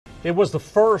It was the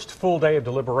first full day of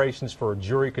deliberations for a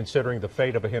jury considering the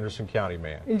fate of a Henderson County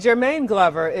man. Jermaine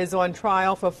Glover is on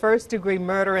trial for first-degree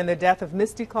murder in the death of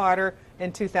Misty Carter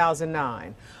in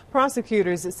 2009.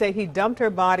 Prosecutors say he dumped her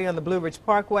body on the Blue Ridge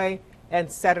Parkway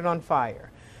and set it on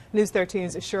fire. News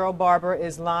 13's Cheryl Barber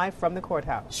is live from the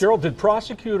courthouse. Cheryl, did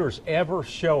prosecutors ever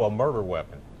show a murder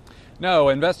weapon? No,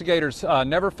 investigators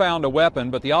never found a weapon,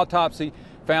 but the autopsy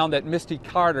found that Misty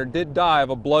Carter did die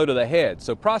of a blow to the head.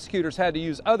 So prosecutors had to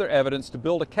use other evidence to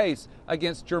build a case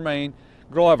against Jermaine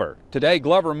Glover. Today,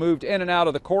 Glover moved in and out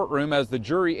of the courtroom as the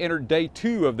jury entered day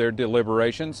 2 of their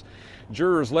deliberations.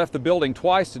 Jurors left the building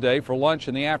twice today for lunch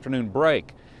and the afternoon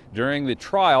break. During the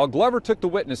trial, Glover took the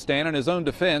witness stand in his own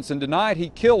defense and denied he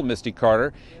killed Misty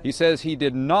Carter. He says he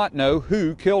did not know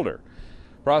who killed her.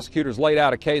 Prosecutors laid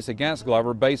out a case against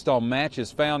Glover based on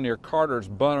matches found near Carter's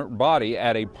body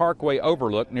at a parkway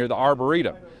overlook near the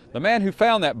Arboretum. The man who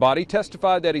found that body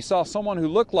testified that he saw someone who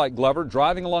looked like Glover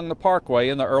driving along the parkway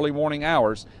in the early morning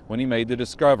hours when he made the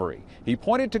discovery. He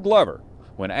pointed to Glover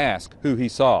when asked who he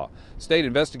saw. State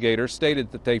investigators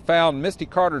stated that they found Misty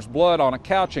Carter's blood on a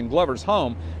couch in Glover's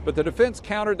home, but the defense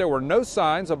countered there were no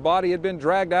signs a body had been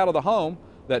dragged out of the home,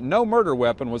 that no murder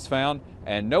weapon was found,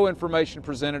 and no information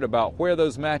presented about where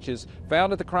those matches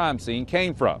found at the crime scene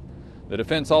came from. The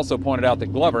defense also pointed out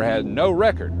that Glover had no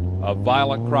record of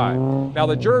violent crime. Now,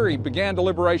 the jury began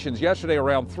deliberations yesterday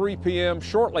around 3 p.m.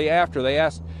 shortly after they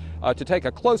asked to take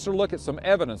a closer look at some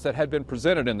evidence that had been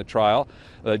presented in the trial.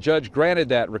 The judge granted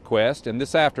that request, and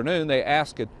this afternoon they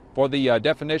asked for the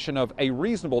definition of a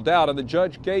reasonable doubt, and the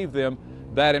judge gave them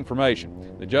that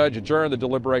information. The judge adjourned the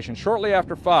deliberation shortly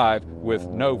after 5 with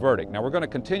no verdict. Now, we're going to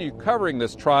continue covering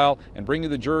this trial and bring you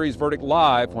the jury's verdict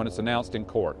live when it's announced in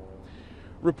court.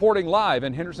 Reporting live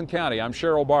in Henderson County, I'm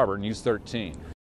Cheryl Barber, News 13.